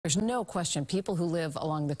There's no question people who live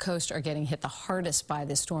along the coast are getting hit the hardest by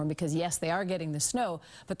this storm because, yes, they are getting the snow,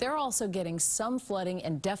 but they're also getting some flooding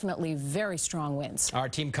and definitely very strong winds. Our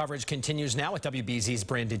team coverage continues now with WBZ's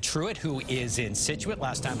Brandon Truitt, who is in Scituate.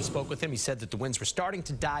 Last time we spoke with him, he said that the winds were starting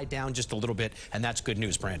to die down just a little bit, and that's good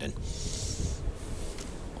news, Brandon.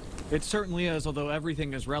 It certainly is, although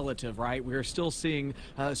everything is relative, right? We're still seeing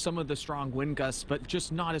some of the strong wind gusts, but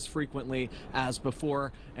just not as frequently as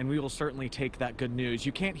before, and we will certainly take that good news.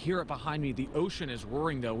 You can't hear it behind me. The ocean is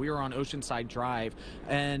roaring, though. We are on Oceanside Drive,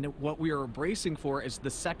 and what we are bracing for is the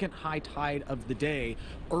second high tide of the day.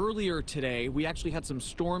 Earlier today, we actually had some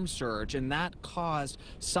storm surge, and that caused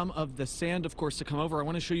some of the sand, of course, to come over. I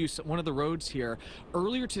want to show you one of the roads here.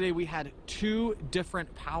 Earlier today, we had two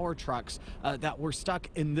different power trucks that were stuck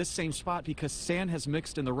in this same spot because sand has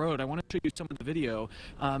mixed in the road. I want to show you some of the video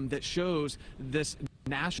that shows this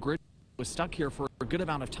national grid was stuck here for a good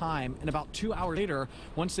amount of time, and about 2 hours later,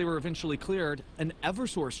 once they were eventually cleared, an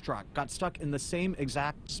Eversource truck got stuck in the same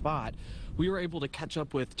exact spot. We were able to catch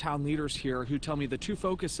up with town leaders here who tell me the two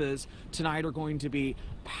focuses tonight are going to be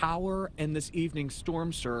power and this evening's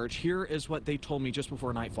storm surge. Here is what they told me just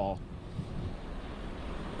before nightfall.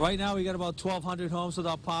 Right now we got about 1,200 homes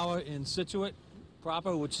without power in Scituate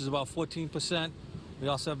proper, which is about 14%. We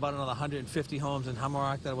also have about another 150 homes in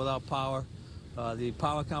Hammerock that are without power. The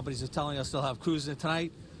power companies are telling us they'll have crews in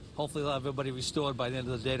tonight. Hopefully they'll have everybody restored by the end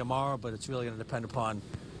of the day tomorrow, but it's really going to depend upon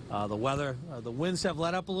the weather. The winds have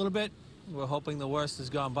let up a little bit. We're hoping the worst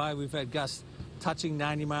has gone by. We've had gusts touching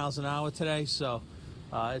 90 miles an hour today, so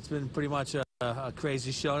it's been pretty much a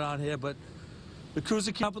crazy showdown here, but the crews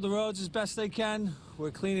are keeping up with the roads as best they can.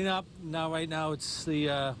 We're cleaning up. Now, right now, it's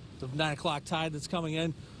the 9 o'clock tide that's coming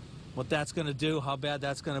in. What that's going to do, how bad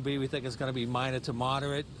that's going to be, we think it's going to be minor to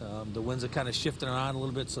moderate. The winds are kind of shifting around a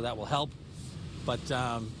little bit, so that will help. But,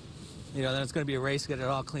 you know, then it's going to be a race to get it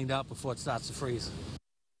all cleaned up before it starts to freeze.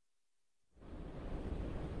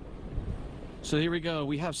 So here we go.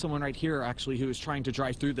 We have someone right here, actually, who is trying to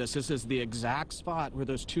drive through this. This is the exact spot where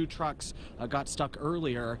those two trucks got stuck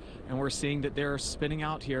earlier, and we're seeing that they're spinning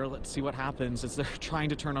out here. Let's see what happens as they're trying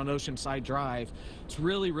to turn on Oceanside Drive. It's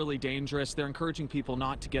really, really dangerous. They're encouraging people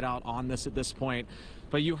not to get out on this at this point.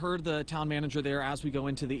 But you heard the town manager there as we go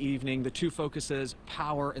into the evening. The two focuses,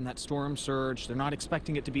 power and that storm surge. They're not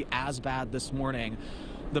expecting it to be as bad this morning.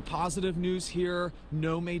 The positive news here,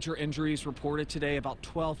 no major injuries reported today. About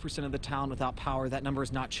 12% of the town without power. That number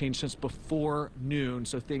has not changed since before noon,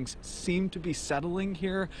 so things seem to be settling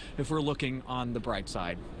here if we're looking on the bright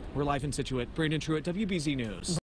side. We're live in Scituate. Brandon Truitt, WBZ News.